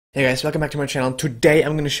Hey guys, welcome back to my channel. Today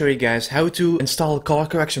I'm going to show you guys how to install color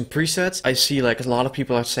correction presets. I see like a lot of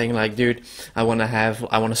people are saying like, dude, I want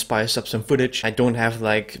to spice up some footage. I don't have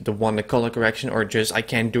like the color correction, or just I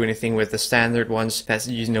can't do anything with the standard ones that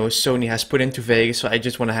Sony has put into Vegas. So I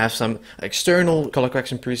just want to have some external color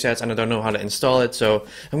correction presets and I don't know how to install it. So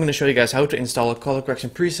I'm going to show you guys how to install color correction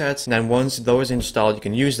presets, and then once those are installed you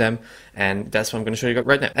can use them, and that's what I'm going to show you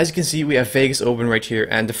right now. As you can see, we have Vegas open right here,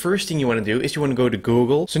 and the first thing you want to do is you want to go to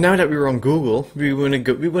Google. So now that we're on Google, we want to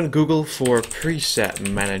Google for preset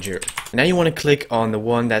manager. Now you want to click on the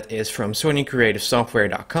one that is from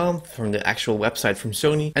SonyCreativeSoftware.com, from the actual website from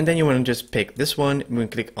Sony, and then you want to just pick this one. You want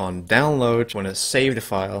to click on download. You want to save the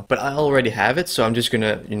file, but I already have it, so I'm just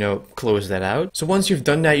gonna close that out. So once you've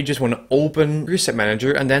done that, you just want to open preset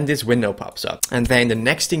manager, and then this window pops up. And then the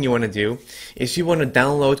next thing you want to do is you want to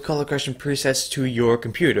download color correction presets to your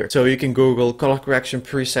computer. So you can Google color correction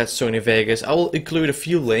presets Sony Vegas. I will include a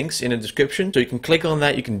few links in the description, so you can click on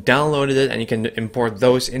that, you can download it, and you can import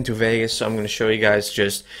those into Vegas. So I'm going to show you guys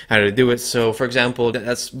just how to do it. So for example,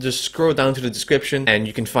 let's just scroll down to the description, and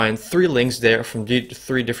you can find 3 links there from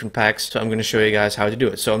 3 different packs. So I'm going to show you guys how to do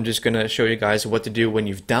it. So I'm just going to show you guys what to do when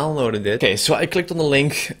you've downloaded it. Okay, so I clicked on the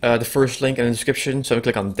link, the first link in the description. So I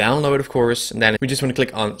click on download, of course, and then we just want to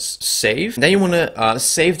click on save. And then you want to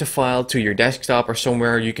save the file to your desktop or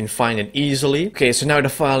somewhere you can find it easily. Okay, so now the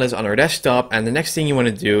file is on our desktop, and the next thing you want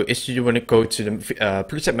to do is you want to go to the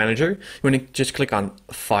preset manager. You want to just click on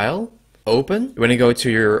file, open. You want to go to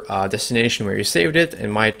your destination where you saved it.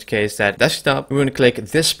 In my case, that desktop. We want to click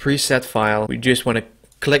this preset file. We just want to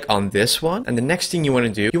click on this one, and the next thing you want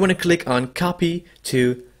to do, you want to click on copy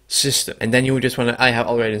to system, and then you would just want to, I have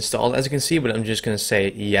already installed, as you can see, but I'm just going to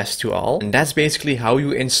say yes to all, and that's basically how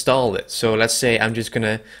you install it. So let's say I'm just going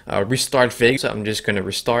to restart Vegas, so I'm just going to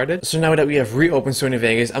restart it. So now that we have reopened Sony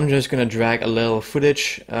Vegas, I'm just going to drag a little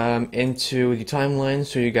footage into the timeline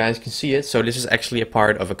so you guys can see it. So this is actually a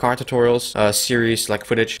part of a car tutorials series like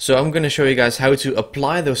footage. So I'm going to show you guys how to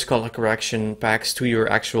apply those color correction packs to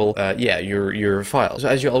your actual your file. So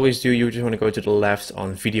as you always do, you just want to go to the left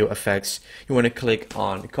on video effects. You want to click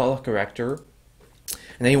on color corrector,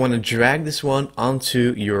 and then you want to drag this one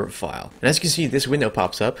onto your file. And as you can see, this window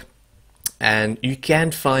pops up, and you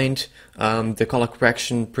can't find the color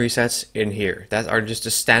correction presets in here. That are just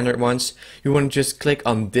the standard ones. You want to just click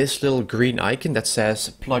on this little green icon that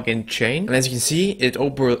says plugin chain, and as you can see, it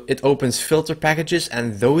opens filter packages,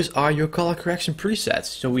 and those are your color correction presets.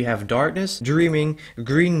 So we have darkness, dreaming,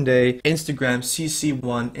 green day, Instagram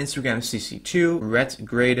CC1, Instagram CC2, red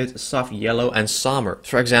graded, soft yellow, and summer.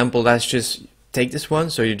 For example, let's just take this one.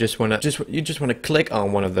 So you just want to click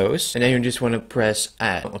on one of those, and then you just want to press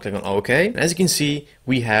add. I'll click on OK. And as you can see,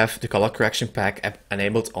 we have the color correction pack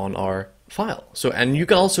enabled on our file. So, and you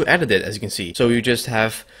can also edit it, as you can see. So you just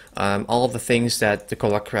have all of the things that the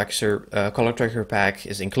color corrector pack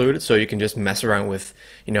is included. So you can just mess around with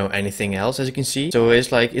anything else, as you can see. So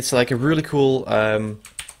it's like a really cool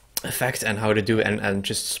effect and how to do it, and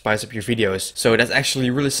just spice up your videos. So that's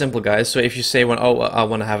actually really simple, guys. So if you say, oh, I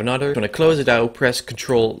want to have another, you want to close it out, press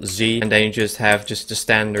Ctrl Z, and then you just have the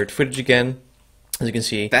standard footage again. As you can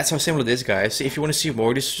see, that's how simple it is, guys. So if you want to see more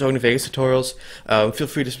of these Sony Vegas tutorials, feel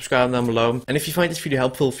free to subscribe down below. And if you find this video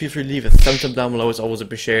helpful, feel free to leave a thumbs up down below. It's always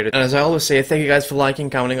appreciated. And as I always say, thank you guys for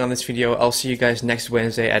liking, commenting on this video. I'll see you guys next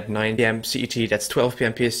Wednesday at 9 PM CET. That's 12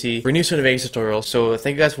 PM PST for a new Sony Vegas tutorial. So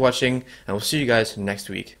thank you guys for watching, and we'll see you guys next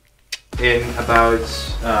week. In about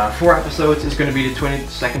 4 episodes, it's going to be the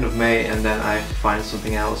 22nd of May, and then I have to find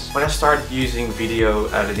something else. When I started using video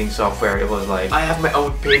editing software, it was like, I have my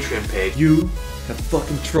own Patreon page. You have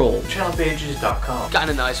fucking troll. Channelpages.com. Got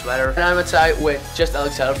a nice sweater. And I'm outside with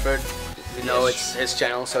JustAlexHalford. You know, it's his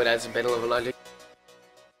channel, so that's a bit of a